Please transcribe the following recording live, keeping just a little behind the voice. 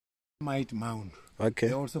termite mound. Okay.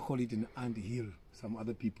 They also call it an ant hill, some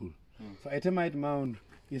other people. So a termite mound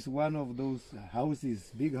is one of those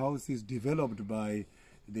houses, big houses developed by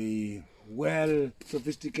the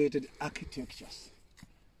well-sophisticated architectures.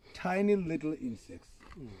 Tiny little insects.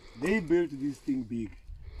 They built this thing big,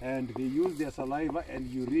 and they use their saliva and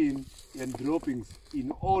urine and droppings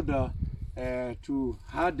in order to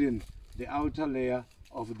harden the outer layer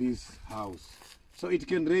of this house. So it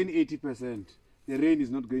can rain 80%. The rain is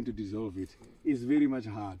not going to dissolve it. It's very much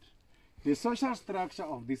hard. The social structure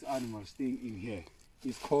of this animal staying in here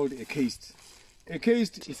is called a caste. A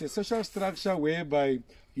caste is a social structure whereby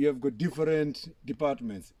you have got different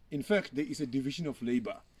departments. In fact, there is a division of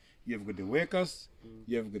labor. You have got the workers,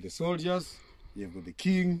 you have got the soldiers, you have got the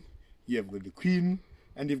king, you have got the queen,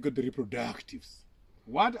 and you've got the reproductives.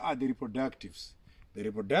 What are the reproductives? The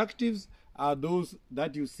reproductives are those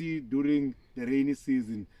that you see during the rainy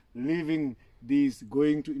season, leaving these,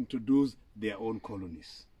 going to introduce their own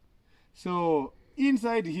colonies. So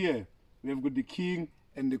inside here, we have got the king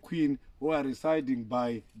and the queen who are residing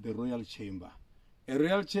by the royal chamber. A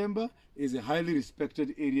royal chamber is a highly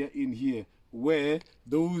respected area in here where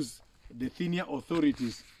the senior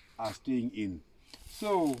authorities are staying in.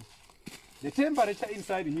 So the temperature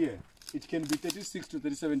inside here, it can be 36 to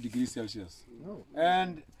 37 degrees Celsius. Oh.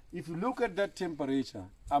 And if you look at that temperature,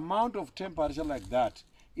 amount of temperature like that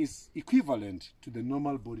is equivalent to the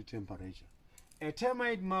normal body temperature. A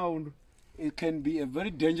termite mound, it can be a very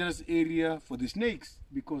dangerous area for the snakes,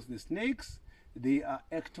 because the snakes, they are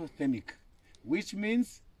ectothermic, which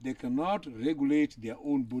means they cannot regulate their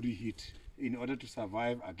own body heat in order to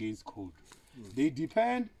survive against cold. They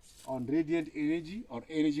depend on radiant energy or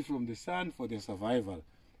energy from the sun for their survival.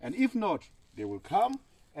 And if not, they will come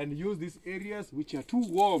and use these areas which are too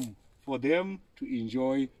warm for them to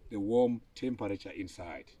enjoy the warm temperature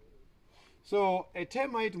inside. So a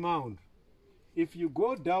termite mound, if you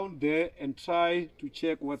go down there and try to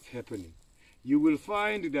check what's happening, you will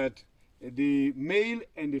find that the male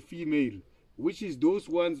and the female, which is those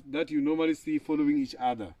ones that you normally see following each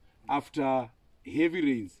other after heavy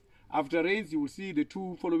rains. After rains, you will see the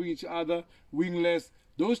two following each other, wingless.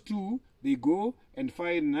 Those two, they go and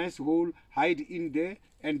find a nice hole, hide in there,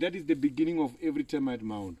 and that is the beginning of every termite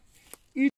mound.